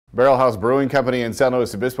Barrelhouse Brewing Company in San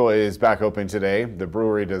Luis Obispo is back open today. The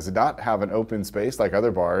brewery does not have an open space like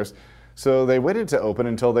other bars, so they waited to open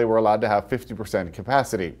until they were allowed to have 50%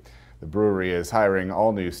 capacity. The brewery is hiring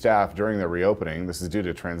all new staff during the reopening. This is due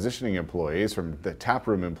to transitioning employees from the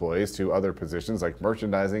taproom employees to other positions like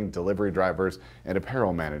merchandising, delivery drivers, and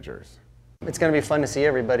apparel managers. It's going to be fun to see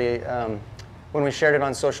everybody. When we shared it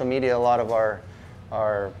on social media, a lot of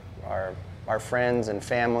our friends and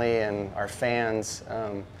family and our fans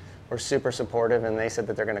were super supportive, and they said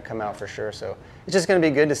that they're going to come out for sure. So it's just going to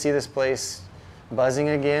be good to see this place buzzing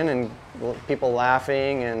again and people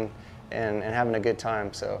laughing and having a good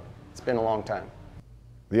time. So it's been a long time.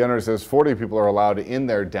 The owner says 40 people are allowed in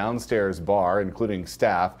their downstairs bar, including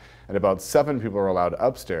staff, and about 7 people are allowed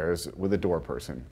upstairs with a door person.